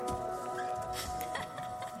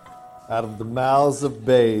Out of the mouths of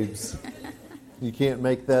babes. You can't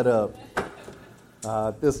make that up.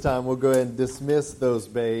 This time we'll go ahead and dismiss those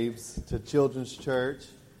babes to Children's Church.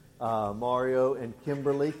 Mario and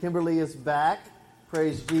Kimberly. Kimberly is back.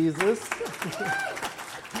 Praise Jesus.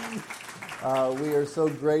 We are so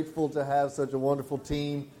grateful to have such a wonderful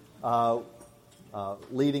team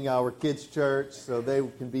leading our kids' church, so they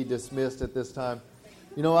can be dismissed at this time.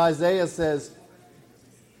 You know, Isaiah says,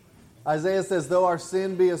 though our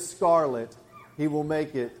sin be as scarlet, he will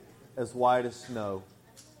make it as white as snow.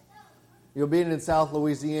 You know, being in South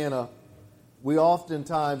Louisiana, we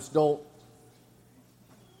oftentimes don't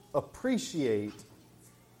appreciate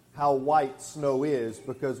how white snow is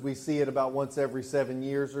because we see it about once every 7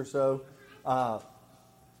 years or so. But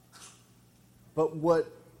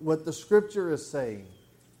what the Scripture is saying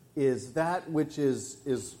is that which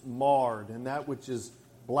is marred and that which is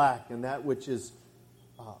black and that which is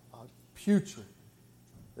putrid,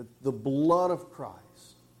 that the blood of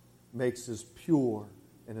Christ makes as pure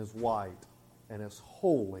and as white and as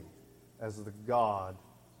holy as the God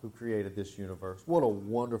who created this universe. What a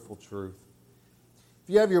wonderful truth.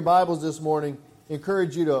 If you have your Bibles this morning, I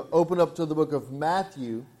encourage you to open up to the book of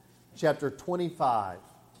Matthew, chapter 25.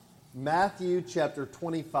 Matthew, chapter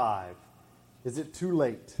 25. Is it too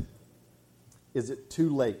late? Is it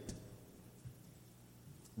too late?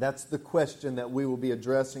 That's the question that we will be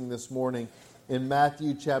addressing this morning in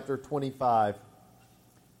Matthew chapter 25.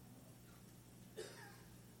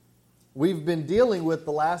 We've been dealing with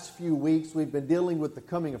the last few weeks, we've been dealing with the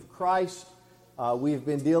coming of Christ. We've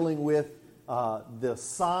been dealing with the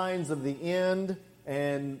signs of the end,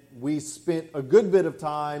 and we spent a good bit of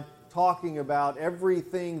time talking about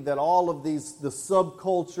everything that all of the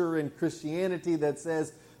subculture in Christianity that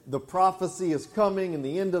says the prophecy is coming and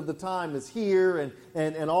the end of the time is here,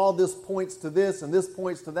 and all this points to this and this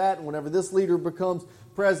points to that, and whenever this leader becomes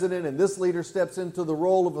president and this leader steps into the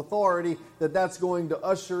role of authority, that's going to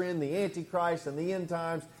usher in the Antichrist and the end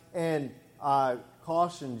times. And I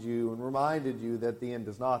cautioned you and reminded you that the end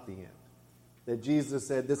is not the end. That Jesus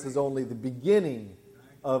said this is only the beginning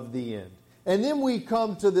of the end. And then we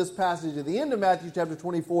come to this passage at the end of Matthew chapter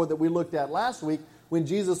 24 that we looked at last week, when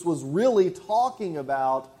Jesus was really talking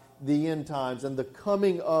about the end times and the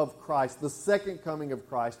coming of Christ, the second coming of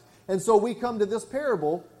Christ. And so we come to this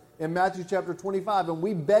parable in Matthew chapter 25, and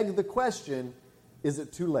we beg the question, is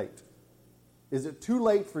it too late? Is it too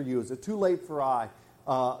late for you? Is it too late for I?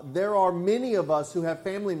 There are many of us who have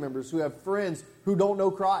family members, who have friends who don't know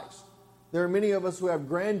Christ. There are many of us who have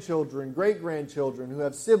grandchildren, great-grandchildren, who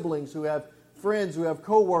have siblings, who have friends, who have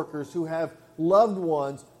co-workers, who have loved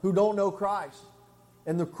ones who don't know Christ.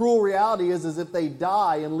 And the cruel reality is if they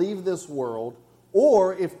die and leave this world,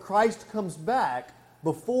 or if Christ comes back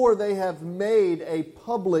before they have made a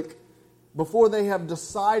public, before they have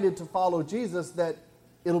decided to follow Jesus, that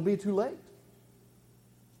it'll be too late.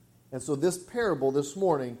 And so this parable this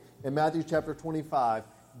morning in Matthew chapter 25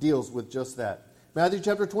 deals with just that. Matthew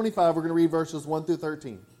chapter 25, we're going to read verses 1 through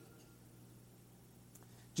 13.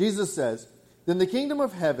 Jesus says, "Then the kingdom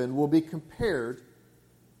of heaven will be compared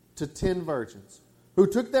to 10 virgins, who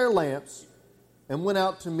took their lamps and went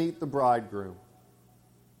out to meet the bridegroom.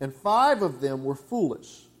 And 5 of them were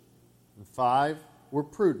foolish, and 5 were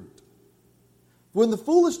prudent. When the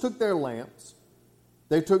foolish took their lamps,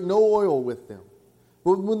 they took no oil with them.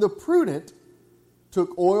 But when the prudent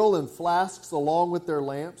took oil in flasks along with their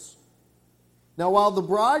lamps, now while the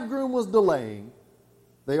bridegroom was delaying,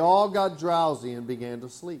 they all got drowsy and began to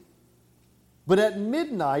sleep. But at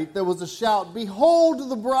midnight there was a shout, 'Behold,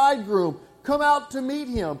 the bridegroom! Come out to meet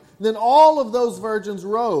him.' Then all of those virgins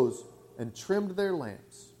rose and trimmed their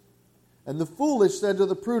lamps. And the foolish said to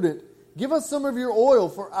the prudent, 'Give us some of your oil,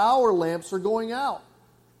 for our lamps are going out.'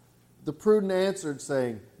 The prudent answered,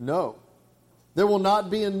 saying, 'No, there will not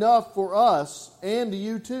be enough for us and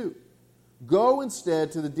you too. Go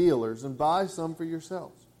instead to the dealers and buy some for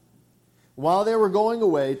yourselves.' While they were going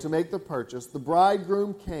away to make the purchase, the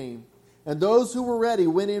bridegroom came, and those who were ready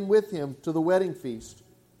went in with him to the wedding feast,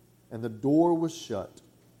 and the door was shut.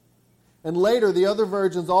 And later the other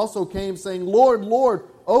virgins also came, saying, 'Lord, Lord,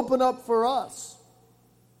 open up for us.'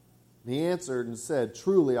 And he answered and said,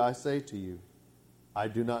 'Truly I say to you, I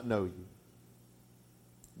do not know you.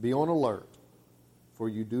 Be on alert, for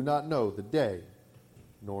you do not know the day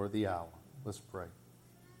nor the hour.'" Let's pray.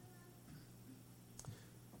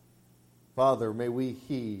 Father, may we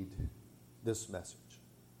heed this message.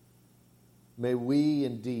 May we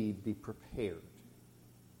indeed be prepared.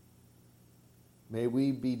 May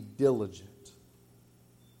we be diligent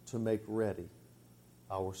to make ready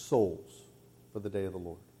our souls for the day of the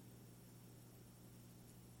Lord.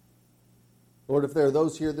 Lord, if there are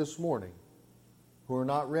those here this morning who are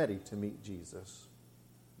not ready to meet Jesus,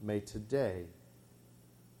 may today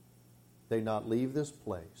they not leave this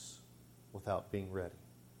place without being ready.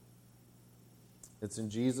 It's in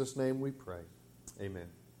Jesus' name we pray. Amen.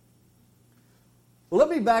 Well, let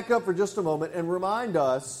me back up for just a moment and remind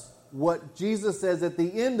us what Jesus says at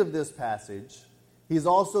the end of this passage. He's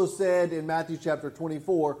also said in Matthew chapter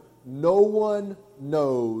 24, no one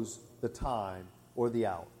knows the time or the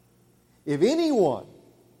hour. If anyone,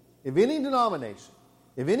 if any denomination,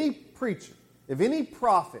 if any preacher, if any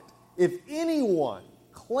prophet, if anyone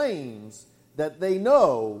claims that they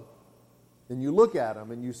know, then you look at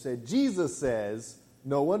them and you say, Jesus says,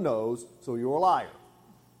 no one knows, so you're a liar.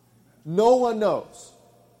 No one knows.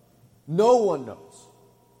 No one knows.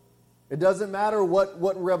 It doesn't matter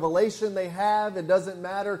what revelation they have. It doesn't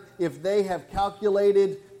matter if they have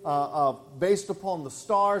calculated based upon the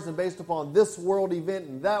stars and based upon this world event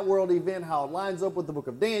and that world event, how it lines up with the book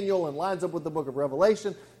of Daniel and lines up with the book of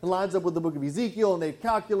Revelation and lines up with the book of Ezekiel, and they've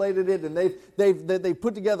calculated it and they've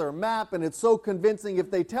put together a map, and it's so convincing. If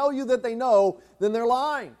they tell you that they know, then they're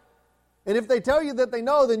lying. And if they tell you that they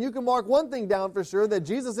know, then you can mark one thing down for sure, that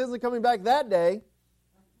Jesus isn't coming back that day.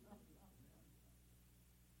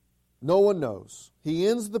 No one knows. He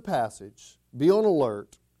ends the passage, be on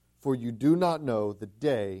alert, for you do not know the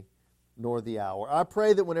day nor the hour. I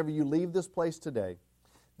pray that whenever you leave this place today,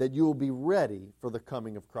 that you will be ready for the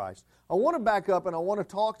coming of Christ. I want to back up and I want to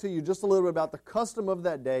talk to you just a little bit about the custom of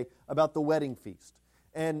that day, about the wedding feast.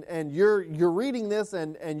 And you're reading this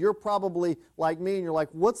and you're probably like me and you're like,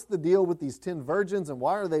 what's the deal with these 10 virgins and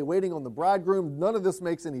why are they waiting on the bridegroom? None of this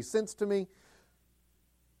makes any sense to me.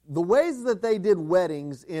 The ways that they did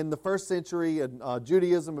weddings in the first century in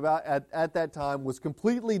Judaism at that time was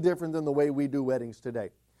completely different than the way we do weddings today.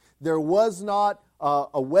 There was not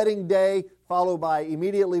a wedding day followed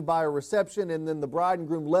immediately by a reception, and then the bride and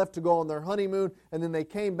groom left to go on their honeymoon, and then they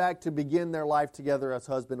came back to begin their life together as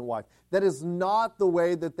husband and wife. That is not the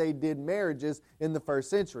way that they did marriages in the first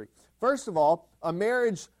century. First of all, a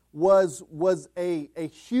marriage was a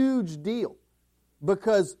huge deal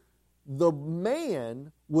because the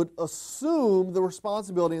man would assume the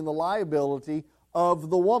responsibility and the liability of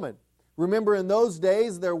the woman. Remember, in those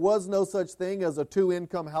days, there was no such thing as a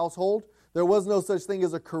two-income household. There was no such thing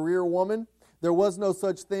as a career woman. There was no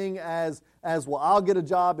such thing as well, I'll get a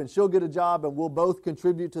job and she'll get a job and we'll both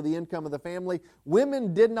contribute to the income of the family.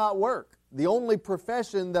 Women did not work. The only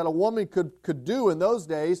profession that a woman could do in those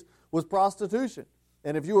days was prostitution.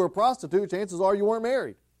 And if you were a prostitute, chances are you weren't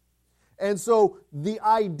married. And so the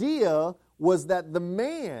idea was that the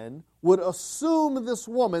man would assume this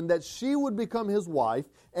woman, that she would become his wife,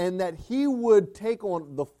 and that he would take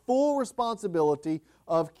on the full responsibility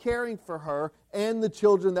of caring for her and the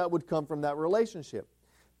children that would come from that relationship.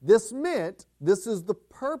 This meant, this is the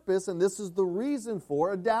purpose and this is the reason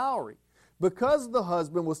for a dowry. Because the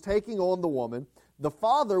husband was taking on the woman, the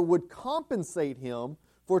father would compensate him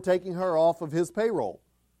for taking her off of his payroll.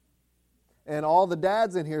 And all the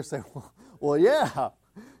dads in here say, well, yeah,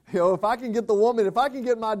 if I can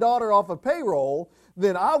get my daughter off of payroll,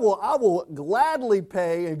 then I will gladly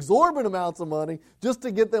pay exorbitant amounts of money just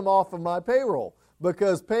to get them off of my payroll.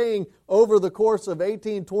 Because paying over the course of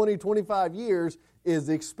 18, 20, 25 years is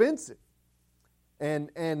expensive. And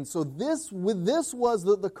so this was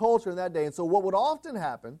the culture in that day. And so what would often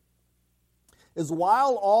happen is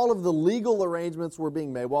while all of the legal arrangements were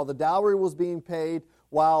being made, while the dowry was being paid,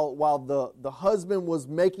 while the husband was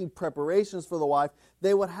making preparations for the wife,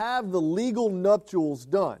 they would have the legal nuptials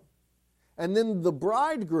done. And then the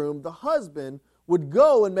bridegroom, the husband, would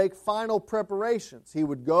go and make final preparations. He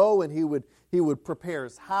would go and he would prepare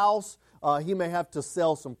his house. He may have to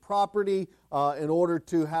sell some property in order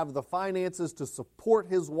to have the finances to support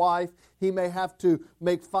his wife. He may have to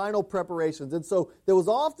make final preparations. And so there was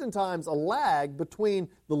oftentimes a lag between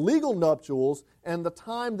the legal nuptials and the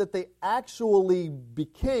time that they actually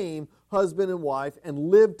became husband and wife and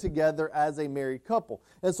lived together as a married couple.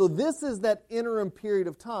 And so this is that interim period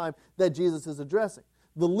of time that Jesus is addressing.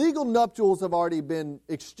 The legal nuptials have already been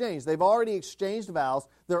exchanged. They've already exchanged vows.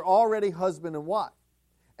 They're already husband and wife.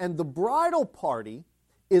 And the bridal party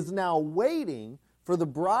is now waiting for the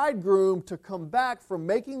bridegroom to come back from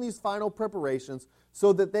making these final preparations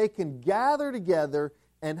so that they can gather together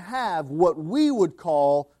and have what we would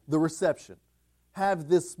call the reception. Have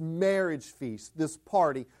this marriage feast, this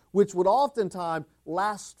party, which would oftentimes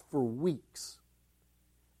last for weeks.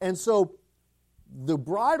 And so the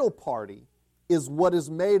bridal party is what is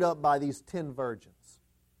made up by these 10 virgins.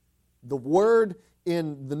 The word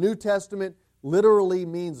in the New Testament literally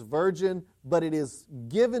means virgin, but it is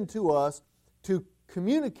given to us to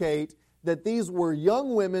communicate that these were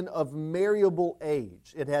young women of marriable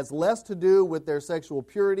age. It has less to do with their sexual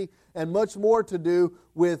purity and much more to do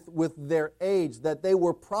with their age, that they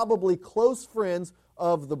were probably close friends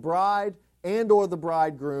of the bride and or the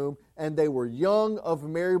bridegroom, and they were young of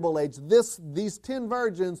marriable age. These 10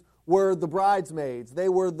 virgins were the bridesmaids. They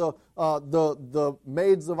were the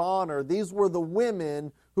maids of honor. These were the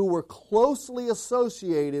women who were closely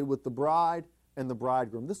associated with the bride and the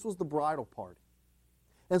bridegroom. This was the bridal party.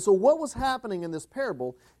 And so what was happening in this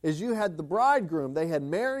parable is you had the bridegroom. They had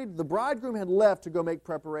married. The bridegroom had left to go make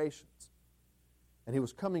preparations. And he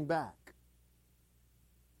was coming back.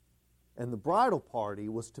 And the bridal party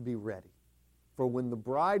was to be ready. For when the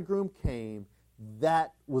bridegroom came,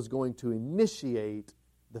 that was going to initiate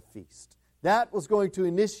the feast. That was going to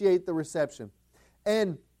initiate the reception.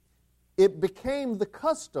 And it became the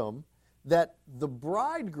custom that the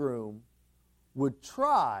bridegroom would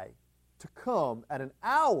try to come at an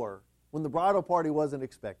hour when the bridal party wasn't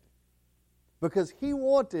expected, because he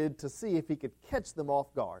wanted to see if he could catch them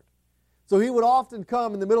off guard. So he would often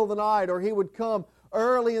come in the middle of the night, or he would come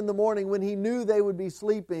early in the morning when he knew they would be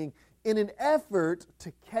sleeping, in an effort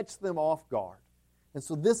to catch them off guard. And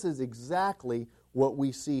so this is exactly what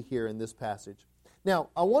we see here in this passage. Now,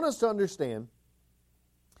 I want us to understand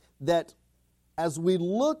that as we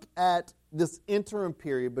look at this interim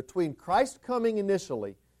period between Christ coming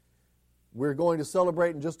initially, we're going to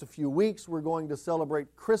celebrate in just a few weeks. We're going to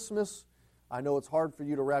celebrate Christmas. I know it's hard for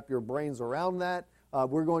you to wrap your brains around that.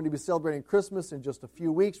 We're going to be celebrating Christmas in just a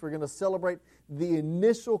few weeks. We're going to celebrate the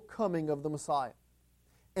initial coming of the Messiah.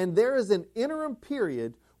 And there is an interim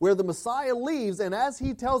period where the Messiah leaves, and as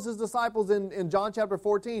he tells his disciples in John chapter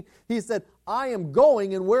 14, he said, I am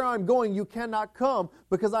going, and where I'm going you cannot come,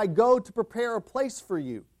 because I go to prepare a place for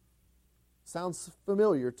you. Sounds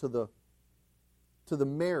familiar to the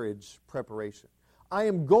marriage preparation. I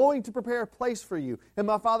am going to prepare a place for you. In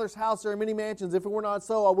my Father's house there are many mansions. If it were not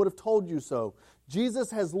so, I would have told you so. Jesus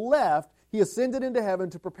has left. He ascended into heaven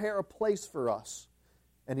to prepare a place for us.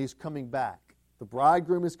 And He's coming back. The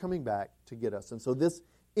bridegroom is coming back to get us. And so this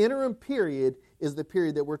interim period is the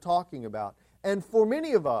period that we're talking about. And for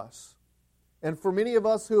many of us, many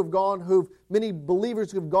believers who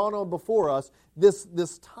have gone on before us,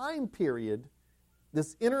 this time period,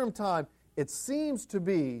 this interim time, it seems to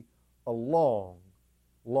be a long,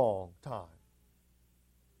 long time.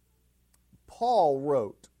 Paul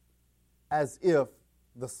wrote as if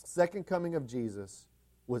the second coming of Jesus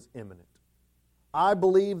was imminent. I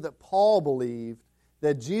believe that Paul believed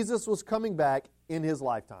that Jesus was coming back in his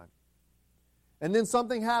lifetime. And then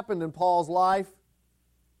something happened in Paul's life.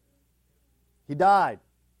 He died.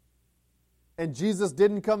 And Jesus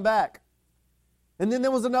didn't come back. And then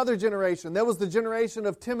there was another generation. There was the generation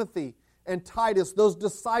of Timothy and Titus, those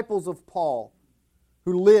disciples of Paul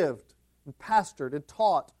who lived and pastored and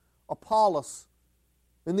taught, Apollos,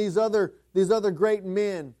 and these other great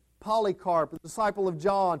men, Polycarp, the disciple of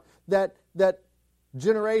John, that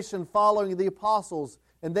generation following the apostles,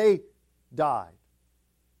 and they died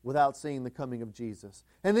without seeing the coming of Jesus.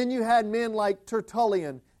 And then you had men like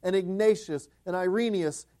Tertullian and Ignatius and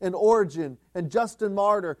Irenaeus and Origen and Justin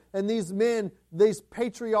Martyr, and these men, these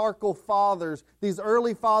patriarchal fathers, these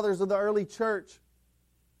early fathers of the early church,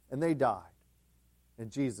 and they died. And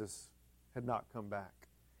Jesus had not come back.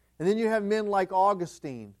 And then you have men like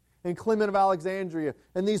Augustine and Clement of Alexandria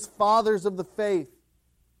and these fathers of the faith,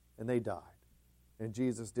 and they died. And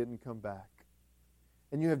Jesus didn't come back.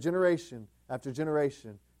 And you have generation after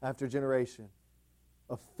generation after generation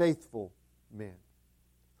of faithful men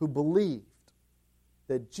who believed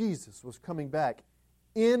that Jesus was coming back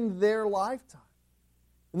in their lifetime.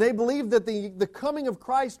 And they believed that the coming of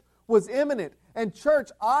Christ was imminent. And church,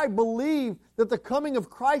 I believe that the coming of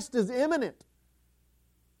Christ is imminent.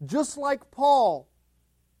 Just like Paul,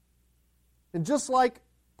 and just like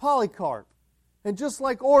Polycarp, and just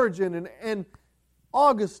like Origen and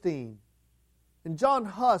Augustine, and John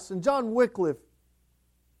Huss, and John Wycliffe,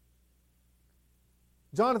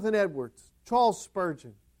 Jonathan Edwards, Charles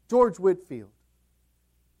Spurgeon, George Whitefield,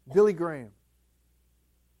 Billy Graham.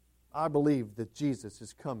 I believe that Jesus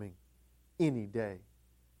is coming any day.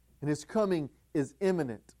 And His coming is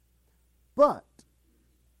imminent. But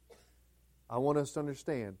I want us to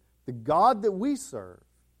understand, the God that we serve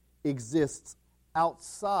exists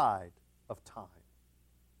outside of time.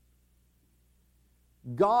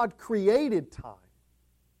 God created time.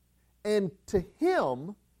 And to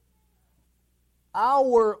Him,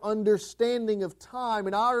 our understanding of time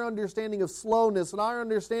and our understanding of slowness and our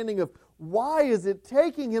understanding of why is it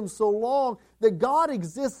taking Him so long, that God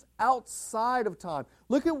exists outside of time.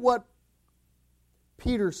 Look at what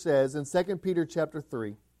Peter says in 2 Peter chapter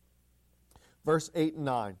 3. verse 8 and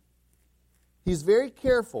 9. He's very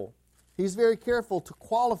careful. He's very careful to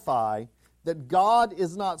qualify that God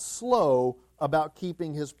is not slow about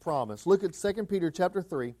keeping His promise. Look at 2 Peter chapter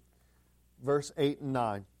 3, verse 8 and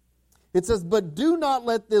 9. It says, "But do not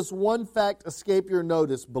let this one fact escape your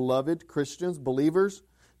notice, beloved Christians, believers.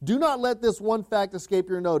 Do not let this one fact escape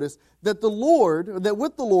your notice, that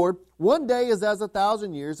with the Lord, one day is as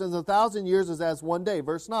 1,000 years, and 1,000 years is as one day."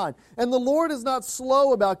 Verse 9. "And the Lord is not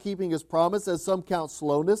slow about keeping His promise, as some count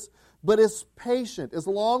slowness, but is patient, is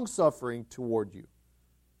long-suffering toward you,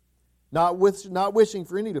 not wishing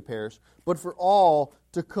for any to perish, but for all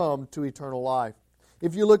to come to eternal life."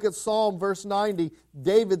 If you look at Psalm verse 90,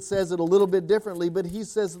 David says it a little bit differently, but he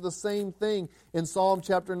says the same thing in Psalm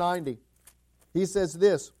chapter 90. He says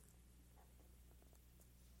this.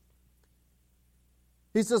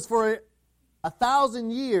 He says, "For 1,000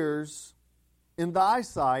 years in thy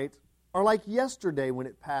sight are like yesterday when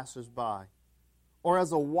it passes by, or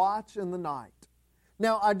as a watch in the night."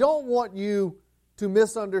 Now, I don't want you to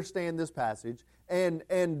misunderstand this passage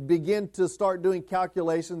and begin to start doing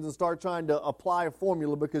calculations and start trying to apply a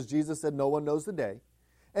formula, because Jesus said no one knows the day.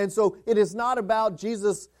 And so it is not about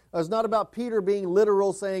Jesus, it's not about Peter being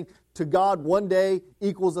literal, saying to God 1 day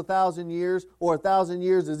equals 1,000 years, or 1,000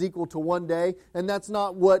 years is equal to 1 day. And that's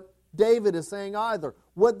not what David is saying either.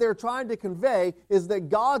 What they're trying to convey is that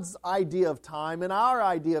God's idea of time and our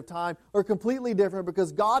idea of time are completely different,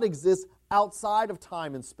 because God exists outside of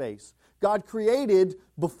time and space. God created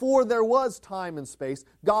before there was time and space.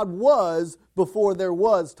 God was before there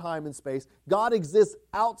was time and space. God exists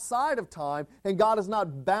outside of time, and God is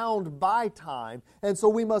not bound by time. And so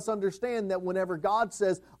we must understand that whenever God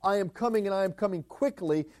says, "I am coming and I am coming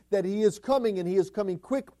quickly," that He is coming and He is coming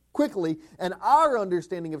quickly, and our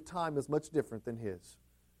understanding of time is much different than His.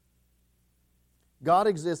 God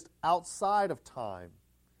exists outside of time,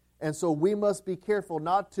 and so we must be careful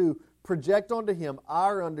not to project onto Him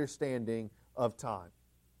our understanding of time.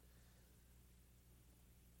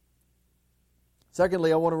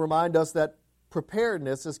 Secondly, I want to remind us that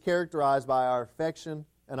preparedness is characterized by our affection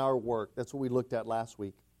and our work. That's what we looked at last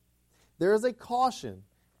week. There is a caution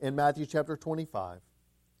in Matthew chapter 25,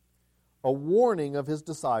 a warning of His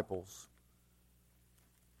disciples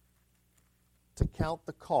to count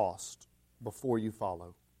the cost before you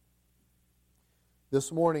follow.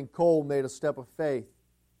 This morning, Cole made a step of faith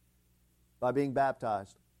by being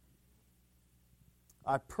baptized.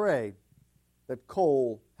 I pray that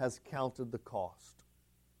Cole has counted the cost,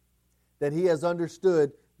 that he has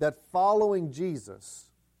understood that following Jesus,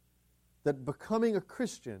 that becoming a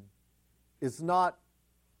Christian is not,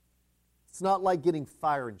 it's not like getting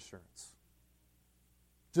fire insurance,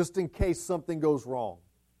 just in case something goes wrong,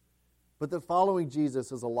 but that following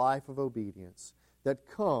Jesus is a life of obedience that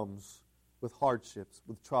comes with hardships,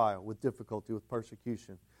 with trial, with difficulty, with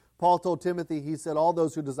persecution. Paul told Timothy, he said, all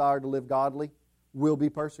those who desire to live godly will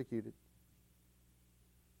be persecuted.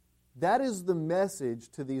 That is the message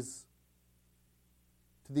to these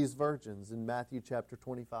virgins in Matthew chapter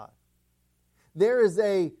 25. There is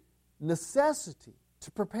a necessity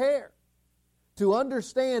to prepare, to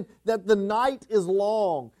understand that the night is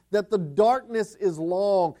long, that the darkness is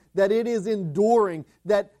long, that it is enduring,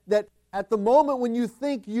 that at the moment when you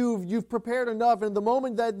think you've prepared enough, and the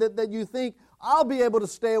moment that you think, I'll be able to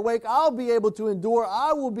stay awake, I'll be able to endure,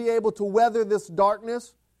 I will be able to weather this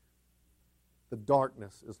darkness, the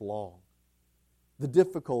darkness is long. The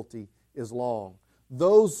difficulty is long.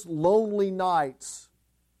 Those lonely nights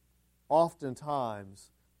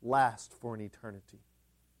oftentimes last for an eternity.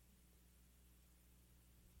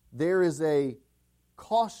 There is a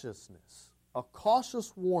cautiousness, a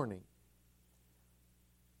cautious warning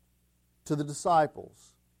to the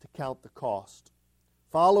disciples to count the cost.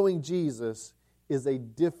 Following Jesus is a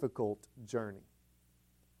difficult journey.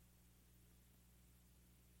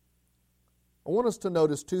 I want us to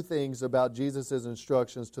notice two things about Jesus'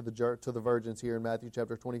 instructions to the virgins here in Matthew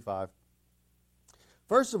chapter 25.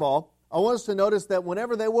 First of all, I want us to notice that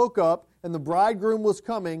whenever they woke up and the bridegroom was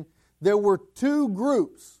coming, there were two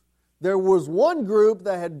groups. There was one group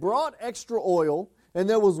that had brought extra oil, and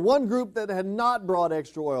there was one group that had not brought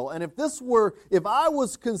extra oil. And if I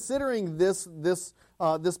was considering this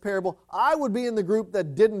parable, I would be in the group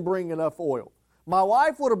that didn't bring enough oil. My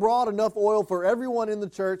wife would have brought enough oil for everyone in the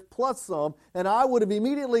church, plus some, and I would have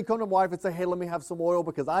immediately come to my wife and say, hey, let me have some oil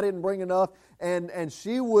because I didn't bring enough. And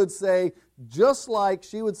she would say, just like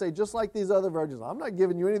these other virgins, I'm not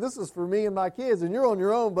giving you any. This is for me and my kids, and you're on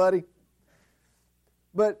your own, buddy.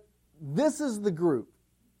 But this is the group.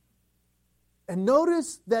 And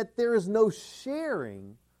notice that there is no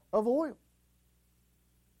sharing of oil.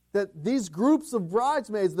 that these groups of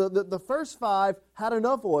bridesmaids, the first 5 had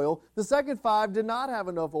enough oil, the second 5 did not have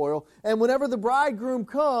enough oil, and whenever the bridegroom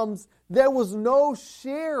comes, there was no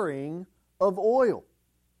sharing of oil.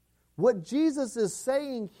 What Jesus is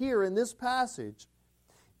saying here in this passage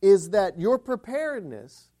is that your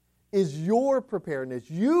preparedness is your preparedness.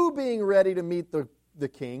 You being ready to meet the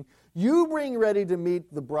king, you being ready to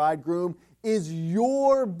meet the bridegroom is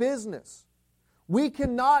your business. We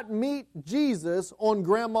cannot meet Jesus on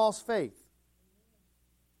grandma's faith.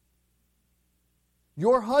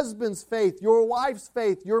 Your husband's faith, your wife's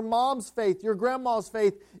faith, your mom's faith, your grandma's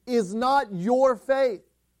faith is not your faith.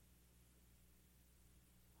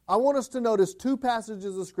 I want us to notice 2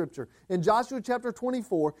 passages of Scripture. In Joshua chapter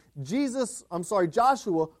 24,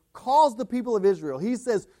 Joshua calls the people of Israel. He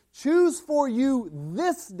says, "Choose for you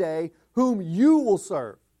this day whom you will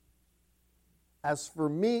serve. As for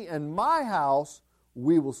me and my house,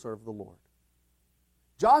 we will serve the Lord."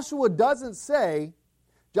 Joshua doesn't say,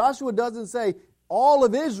 all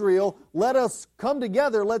of Israel, let us come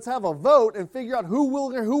together, let's have a vote and figure out who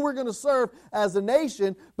we're going to serve as a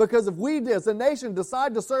nation, because if we as a nation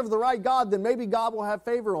decide to serve the right God, then maybe God will have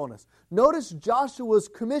favor on us. Notice Joshua's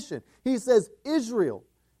commission. He says, Israel,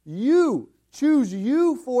 choose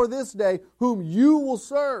you for this day whom you will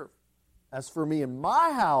serve. As for me and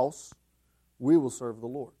my house, we will serve the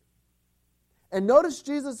Lord. And notice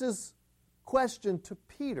Jesus' question to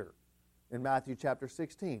Peter in Matthew chapter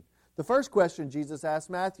 16. The first question Jesus asked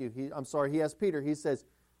he asked Peter. He says,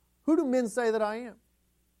 "Who do men say that I am?"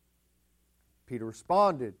 Peter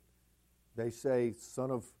responded, "They say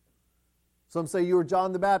some say you are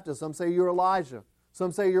John the Baptist, some say you're Elijah,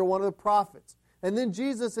 some say you're one of the prophets." And then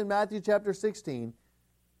Jesus in Matthew chapter 16,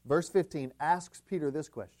 verse 15, asks Peter this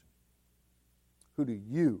question: "Who do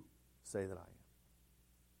you say that I am?"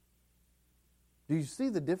 Do you see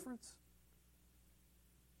the difference?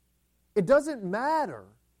 It doesn't matter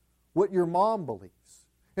what your mom believes.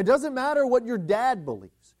 It doesn't matter what your dad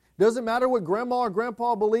believes. It doesn't matter what grandma or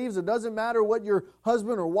grandpa believes. It doesn't matter what your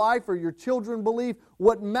husband or wife or your children believe.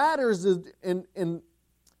 What matters is,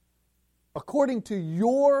 according to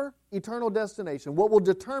your eternal destination, what will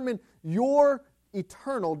determine your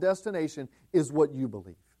eternal destination is what you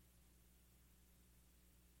believe.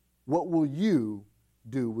 What will you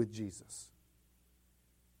do with Jesus?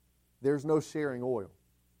 There's no sharing oil.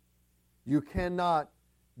 You cannot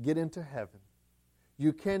get into heaven.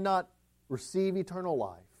 You cannot receive eternal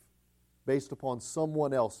life based upon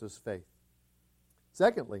someone else's faith.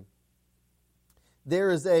 Secondly, there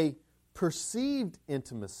is a perceived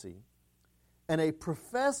intimacy and a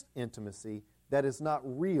professed intimacy that is not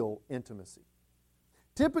real intimacy.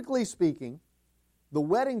 Typically speaking, the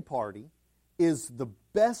wedding party is the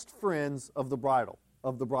best friends of the bridal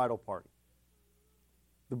party.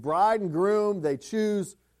 The bride and groom, they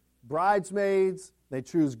choose bridesmaids, they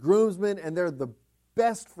choose groomsmen, and they're the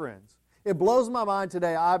best friends. It blows my mind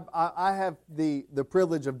today. I have the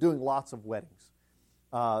privilege of doing lots of weddings.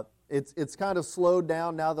 It's kind of slowed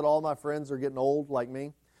down now that all my friends are getting old like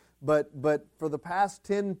me. But for the past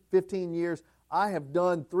 10, 15 years, I have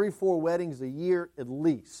done 3-4 weddings a year at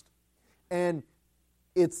least. And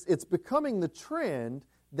it's becoming the trend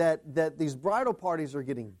that these bridal parties are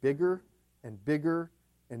getting bigger and bigger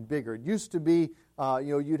and bigger. It used to be,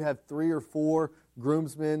 you'd have 3 or 4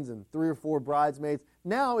 groomsmen and 3 or 4 bridesmaids.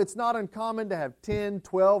 Now it's not uncommon to have 10,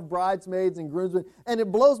 12 bridesmaids and groomsmen. And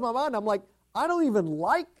it blows my mind. I'm like, I don't even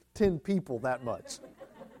like 10 people that much.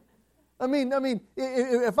 I mean,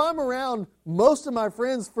 if I'm around most of my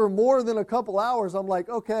friends for more than a couple hours, I'm like,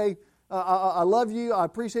 okay, I love you, I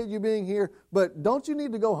appreciate you being here, but don't you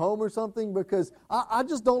need to go home or something? Because I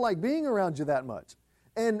just don't like being around you that much.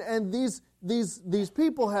 And these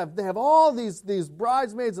people have all these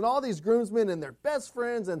bridesmaids and all these groomsmen and they're best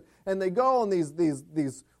friends and they go on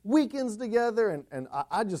these weekends together and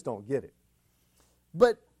I just don't get it.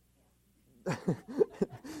 But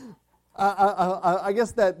I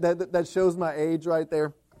guess that shows my age right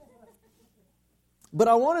there. But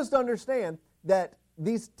I want us to understand that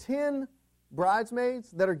these 10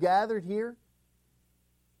 bridesmaids that are gathered here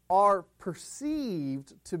are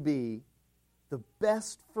perceived to be the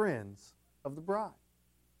best friends of the bride.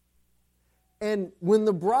 And when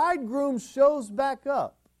the bridegroom shows back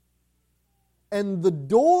up and the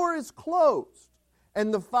door is closed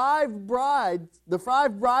and the 5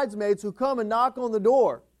 bridesmaids who come and knock on the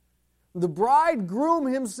door, the bridegroom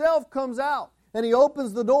himself comes out and he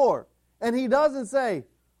opens the door and he doesn't say,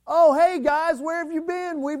 "Oh, hey guys, where have you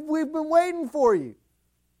been? We've been waiting for you."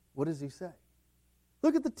 What does he say?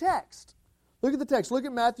 Look at the text. Look at the text. Look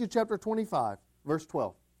at Matthew chapter 25, verse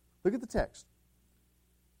 12. Look at the text.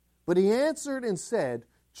 "But he answered and said,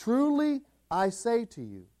 Truly I say to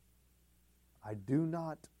you, I do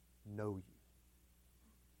not know you.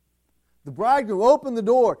 The bridegroom opened the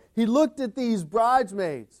door. He looked at these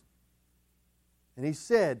bridesmaids, and he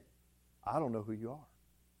said, I don't know who you are.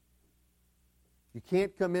 You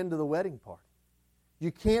can't come into the wedding party.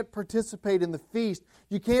 You can't participate in the feast.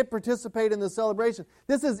 You can't participate in the celebration.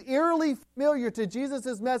 This is eerily familiar to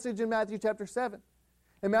Jesus' message in Matthew chapter 7.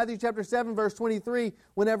 In Matthew chapter 7, verse 23,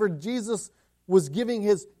 whenever Jesus was giving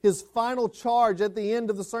his final charge at the end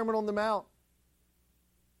of the Sermon on the Mount.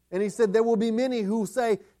 And he said, there will be many who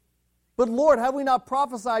say, but Lord, have we not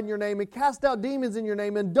prophesied in your name and cast out demons in your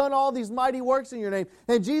name and done all these mighty works in your name?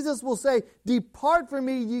 And Jesus will say, depart from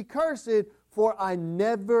me, ye cursed, for I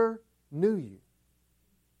never knew you.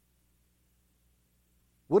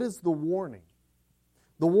 What is the warning?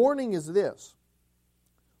 The warning is this.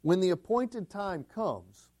 When the appointed time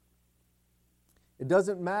comes, it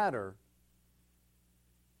doesn't matter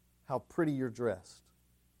how pretty you're dressed.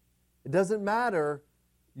 It doesn't matter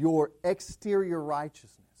your exterior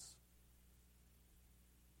righteousness.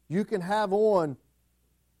 You can have on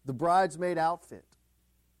the bridesmaid outfit.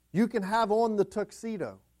 You can have on the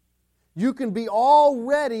tuxedo. You can be all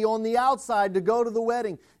ready on the outside to go to the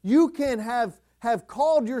wedding. You can have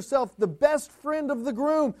called yourself the best friend of the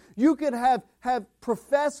groom. You could have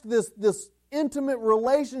professed this intimate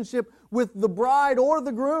relationship with the bride or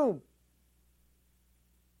the groom.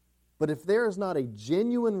 But if there is not a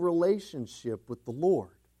genuine relationship with the Lord,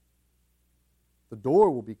 the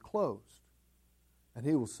door will be closed. And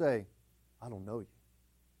He will say, I don't know you.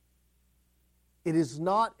 It is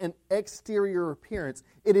not an exterior appearance.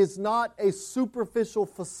 It is not a superficial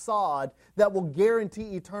facade that will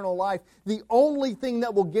guarantee eternal life. The only thing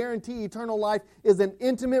that will guarantee eternal life is an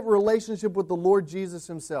intimate relationship with the Lord Jesus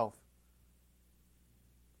Himself.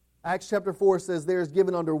 Acts chapter 4 says, there is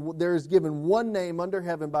given one name under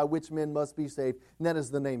heaven by which men must be saved, and that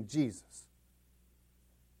is the name Jesus.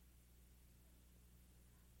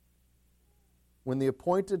 When the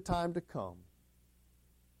appointed time to come,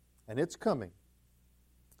 and it's coming,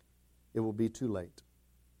 it will be too late.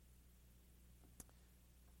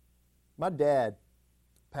 My dad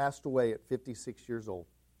passed away at 56 years old.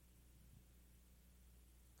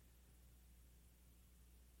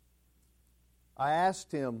 I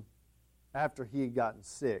asked him after he had gotten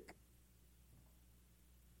sick,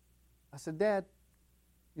 I said, Dad,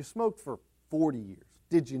 you smoked for 40 years.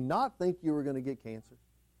 Did you not think you were going to get cancer?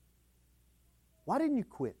 Why didn't you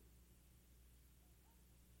quit?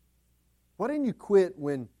 Why didn't you quit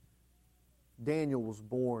when Daniel was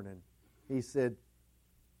born and he said,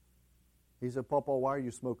 Papa, why are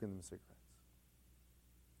you smoking them cigarettes?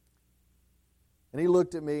 And he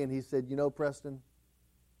looked at me and he said, Preston,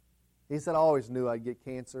 he said, I always knew I'd get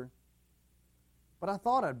cancer, but I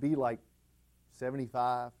thought I'd be like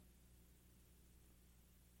 75.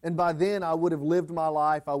 And by then I would have lived my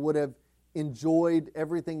life. I would have enjoyed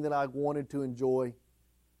everything that I wanted to enjoy.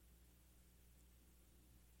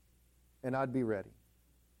 And I'd be ready.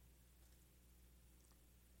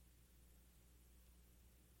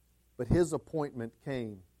 But his appointment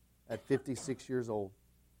came at 56 years old.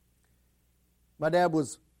 My dad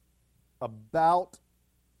was about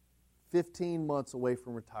 15 months away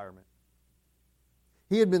from retirement.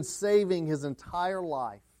 He had been saving his entire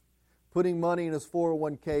life, putting money in his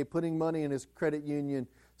 401k, putting money in his credit union,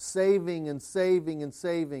 saving and saving and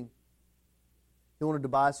saving. He wanted to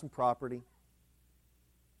buy some property.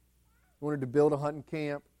 He wanted to build a hunting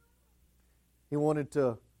camp. He wanted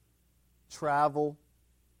to travel.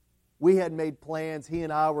 We had made plans. He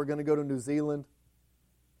and I were going to go to New Zealand.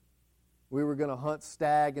 We were going to hunt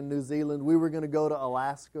stag in New Zealand. We were going to go to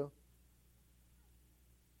Alaska.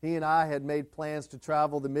 He and I had made plans to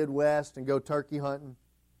travel the Midwest and go turkey hunting.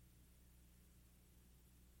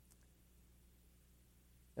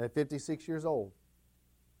 And at 56 years old,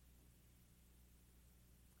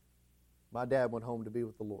 my dad went home to be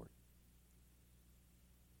with the Lord.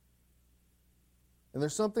 And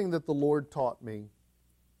there's something that the Lord taught me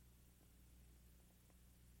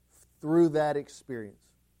through that experience.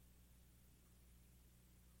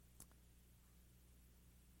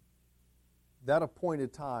 That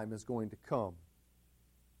appointed time is going to come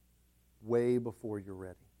way before you're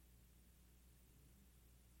ready.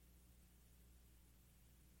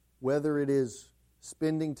 Whether it is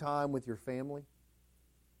spending time with your family,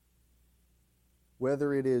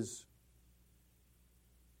 whether it is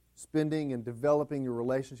spending and developing your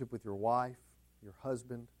relationship with your wife, your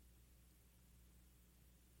husband,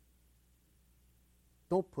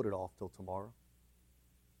 don't put it off till tomorrow.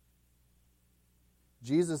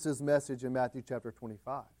 Jesus' message in Matthew chapter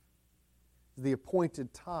 25 is the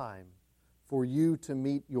appointed time for you to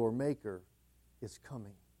meet your Maker is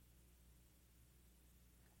coming.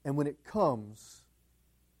 And when it comes,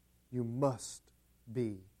 you must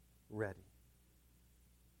be ready.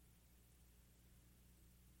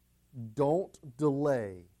 Don't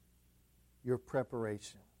delay your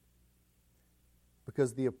preparation,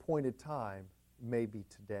 because the appointed time may be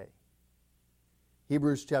today.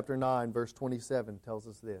 Hebrews chapter 9, verse 27 tells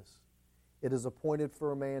us this: it is appointed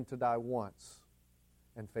for a man to die once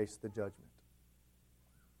and face the judgment.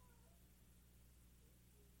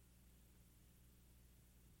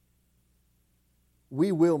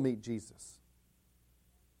 We will meet Jesus.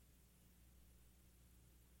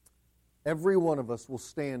 Every one of us will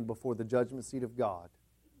stand before the judgment seat of God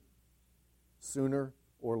sooner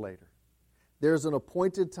or later. There's an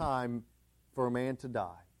appointed time for a man to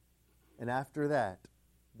die, and after that,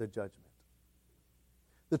 the judgment.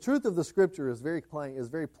 The truth of the Scripture is very plain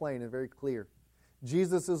and very clear.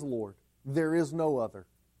 Jesus is Lord. There is no other.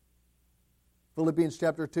 Philippians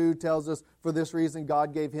chapter 2 tells us, for this reason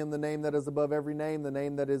God gave him the name that is above every name, the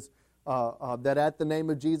name that is that at the name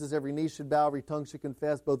of Jesus every knee should bow, every tongue should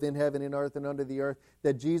confess, both in heaven and earth and under the earth,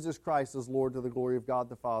 that Jesus Christ is Lord, to the glory of God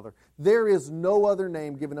the Father. There is no other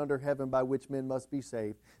name given under heaven by which men must be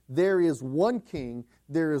saved. There is one King,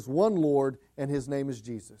 there is one Lord, and His name is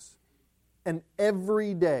Jesus. And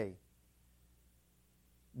every day,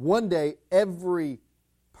 one day, every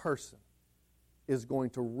person is going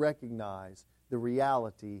to recognize the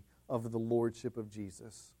reality of the Lordship of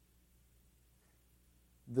Jesus.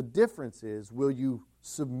 The difference is, will you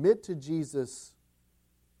submit to Jesus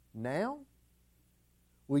now?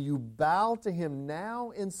 Will you bow to Him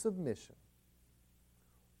now in submission?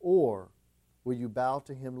 Or will you bow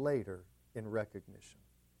to Him later in recognition?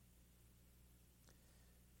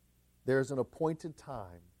 There's an appointed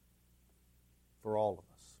time for all of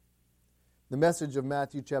us. The message of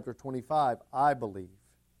Matthew chapter 25, I believe,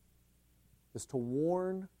 is to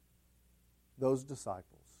warn those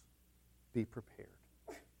disciples, be prepared.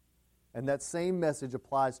 And that same message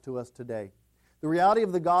applies to us today. The reality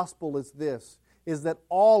of the gospel is this, is that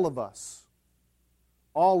all of us,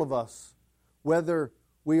 whether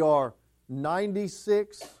we are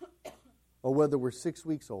 96 or whether we're 6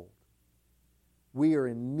 weeks old, we are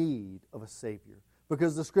in need of a Savior.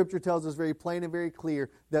 Because the Scripture tells us very plain and very clear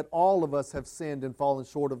that all of us have sinned and fallen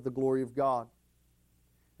short of the glory of God.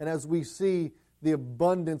 And as we see the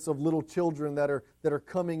abundance of little children that are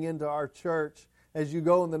coming into our church, as you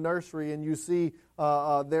go in the nursery and you see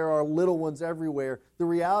there are little ones everywhere, the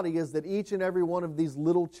reality is that each and every one of these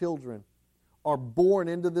little children are born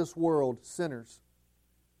into this world sinners.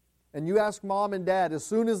 And you ask mom and dad, as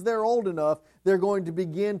soon as they're old enough, they're going to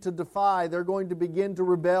begin to defy, they're going to begin to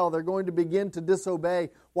rebel, they're going to begin to disobey.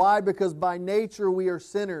 Why? Because by nature we are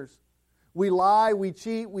sinners. We lie, we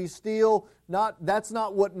cheat, we steal. That's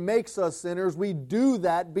not what makes us sinners. We do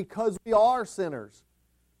that because we are sinners.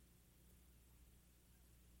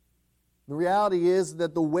 The reality is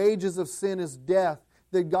that the wages of sin is death.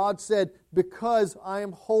 That God said, because I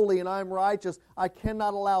am holy and I am righteous, I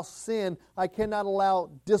cannot allow sin, I cannot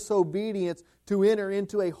allow disobedience to enter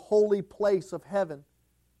into a holy place of heaven.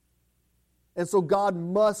 And so God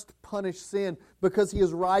must punish sin because He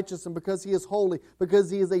is righteous and because He is holy,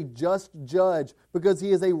 because He is a just judge, because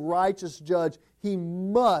He is a righteous judge. He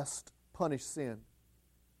must punish sin.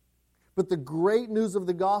 But the great news of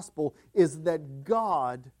the gospel is that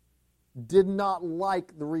God did not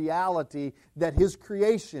like the reality that His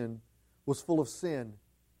creation was full of sin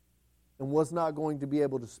and was not going to be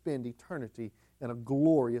able to spend eternity in a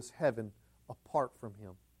glorious heaven apart from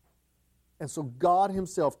Him. And so God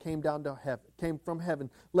Himself came from heaven,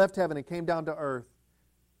 left heaven and came down to earth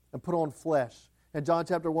and put on flesh. And John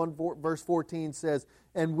chapter 1 verse 14 says,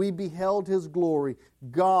 and we beheld His glory.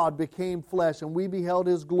 God became flesh and we beheld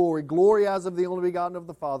His glory, glory as of the only begotten of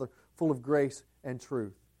the Father, full of grace and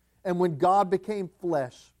truth. And when God became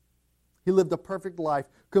flesh, He lived a perfect life,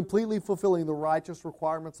 completely fulfilling the righteous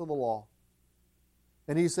requirements of the law.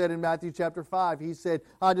 And He said in Matthew chapter 5, He said,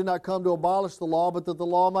 I did not come to abolish the law, but that the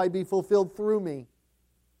law might be fulfilled through me.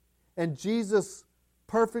 And Jesus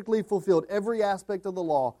perfectly fulfilled every aspect of the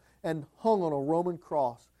law and hung on a Roman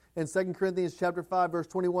cross. And 2 Corinthians chapter 5, verse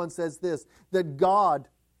 21 says this, that God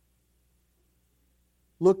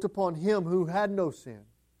looked upon Him who had no sin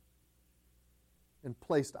and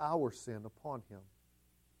placed our sin upon Him,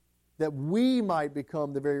 that we might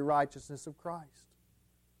become the very righteousness of Christ.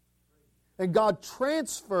 And God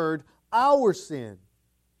transferred our sin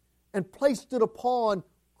and placed it upon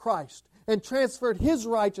Christ. and transferred His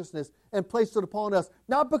righteousness and placed it upon us.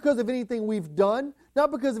 Not because of anything we've done, not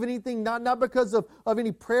because of anything, not because of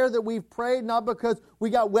any prayer that we've prayed, not because we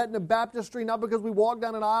got wet in a baptistry, not because we walked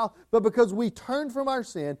down an aisle, but because we turned from our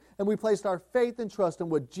sin and we placed our faith and trust in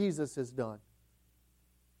what Jesus has done.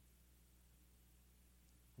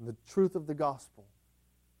 And the truth of the gospel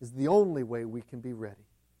is the only way we can be ready,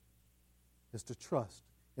 is to trust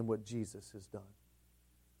in what Jesus has done.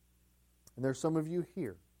 And there are some of you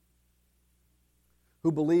here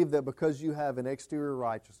who believe that because you have an exterior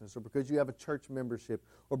righteousness, or because you have a church membership,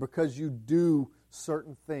 or because you do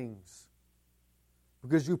certain things,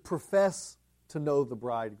 because you profess to know the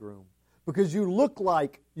bridegroom, because you look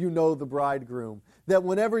like you know the bridegroom, that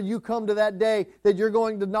whenever you come to that day, that you're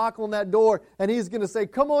going to knock on that door and He's going to say,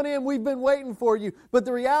 "Come on in, we've been waiting for you." But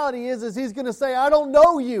the reality is He's going to say, "I don't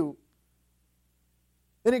know you."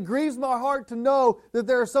 And it grieves my heart to know that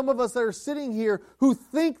there are some of us that are sitting here who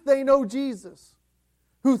think they know Jesus,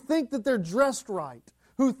 who think that they're dressed right,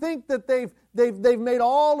 who think that they've made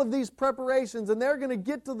all of these preparations and they're going to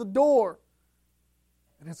get to the door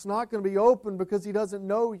and it's not going to be open because He doesn't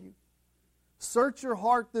know you. Search your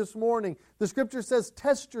heart this morning. The Scripture says,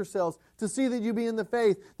 test yourselves to see that you be in the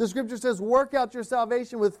faith. The Scripture says, work out your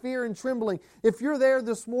salvation with fear and trembling. If you're there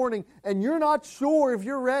this morning and you're not sure if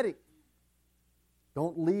you're ready,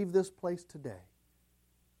 don't leave this place today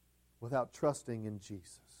without trusting in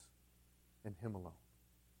Jesus and Him alone.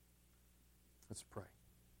 Let's pray.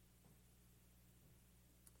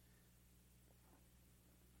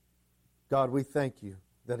 God, we thank You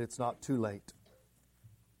that it's not too late.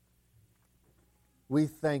 We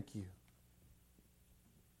thank You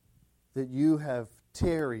that You have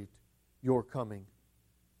tarried Your coming,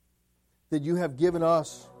 that You have given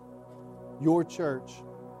us, Your church,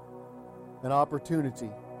 an opportunity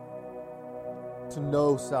to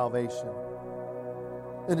know salvation.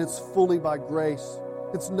 And it's fully by grace.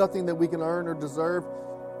 It's nothing that we can earn or deserve,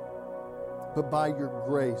 but by Your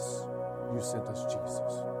grace, You sent us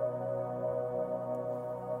Jesus.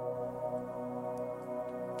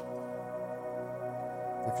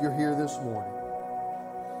 If you're here this morning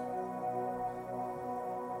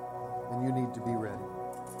and you need to be ready,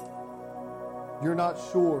 you're not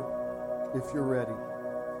sure if you're ready,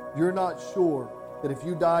 you're not sure that if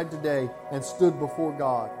you died today and stood before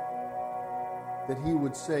God, that He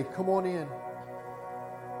would say, "Come on in,"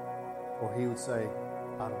 or He would say,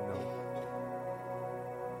 "I don't know."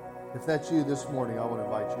 If that's you this morning, I want to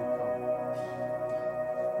invite you to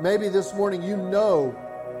come. Maybe this morning you know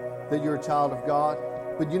that you're a child of God,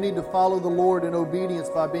 but you need to follow the Lord in obedience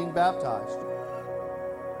by being baptized.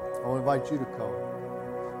 I want to invite you to come.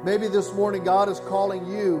 Maybe this morning God is calling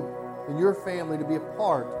you and your family to be a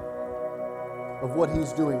part of what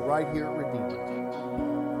He's doing right here at Redeemer.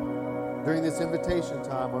 During this invitation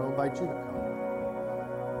time, I want to invite you to come.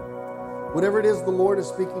 Whatever it is the Lord is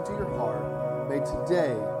speaking to your heart, may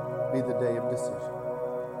today be the day of decision.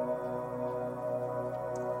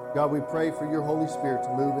 God, we pray for Your Holy Spirit to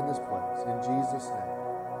move in this place. In Jesus' name.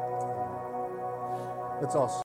 Let's all